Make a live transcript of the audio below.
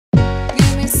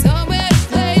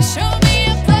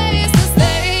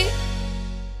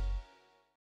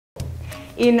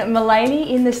In Maleny,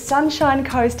 in the Sunshine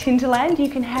Coast hinterland, you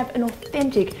can have an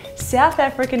authentic South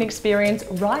African experience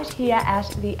right here at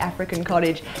the African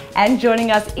Cottage. And joining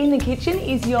us in the kitchen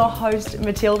is your host,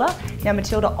 Matilda. Now,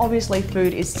 Matilda, obviously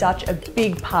food is such a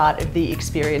big part of the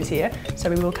experience here,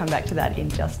 so we will come back to that in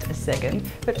just a second.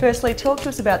 But firstly, talk to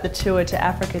us about the tour to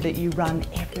Africa that you run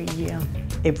every year.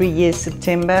 Every year,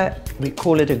 September, we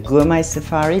call it a gourmet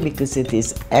safari because it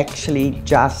is actually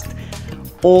just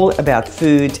all about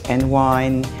food and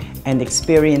wine and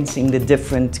experiencing the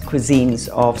different cuisines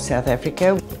of South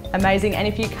Africa. Amazing, and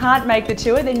if you can't make the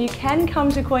tour, then you can come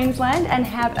to Queensland and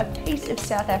have a piece of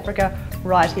South Africa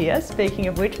right here. Speaking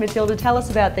of which, Matilda, tell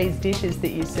us about these dishes that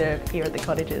you serve here at the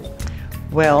cottages.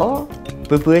 Well,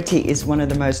 bobotie is one of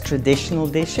the most traditional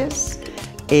dishes.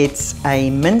 It's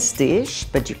a mince dish,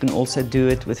 but you can also do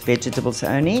it with vegetables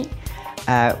only.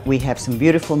 We have some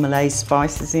beautiful Malay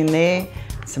spices in there,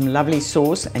 some lovely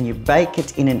sauce, and you bake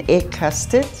it in an egg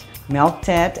custard.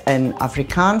 Melktert, an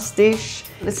Afrikaans dish.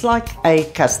 It's like a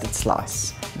custard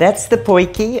slice. That's the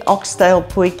potjie, oxtail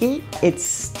potjie.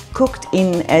 It's cooked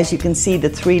in, as you can see, the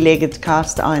three-legged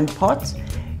cast iron pot.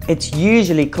 It's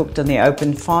usually cooked on the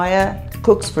open fire,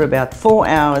 cooks for about 4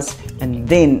 hours, and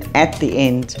then at the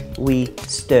end we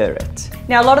stir it.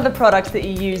 Now, a lot of the products that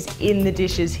you use in the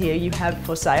dishes here you have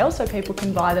for sale, so people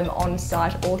can buy them on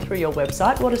site or through your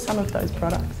website. What are some of those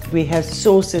products? We have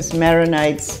sauces,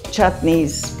 marinades,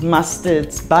 chutneys,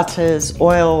 mustards, butters,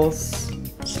 oils,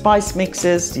 spice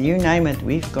mixes, you name it,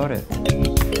 we've got it.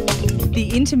 The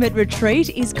intimate retreat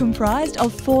is comprised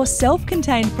of 4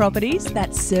 self-contained properties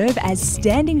that serve as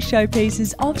standing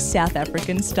showpieces of South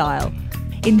African style.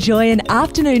 Enjoy an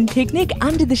afternoon picnic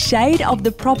under the shade of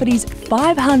the property's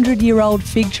 500-year-old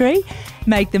fig tree,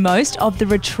 make the most of the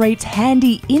retreat's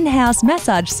handy in-house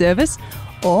massage service,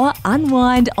 or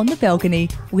unwind on the balcony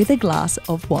with a glass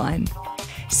of wine.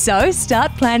 So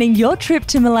start planning your trip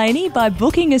to Maleny by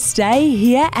booking a stay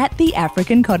here at the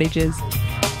African Cottages.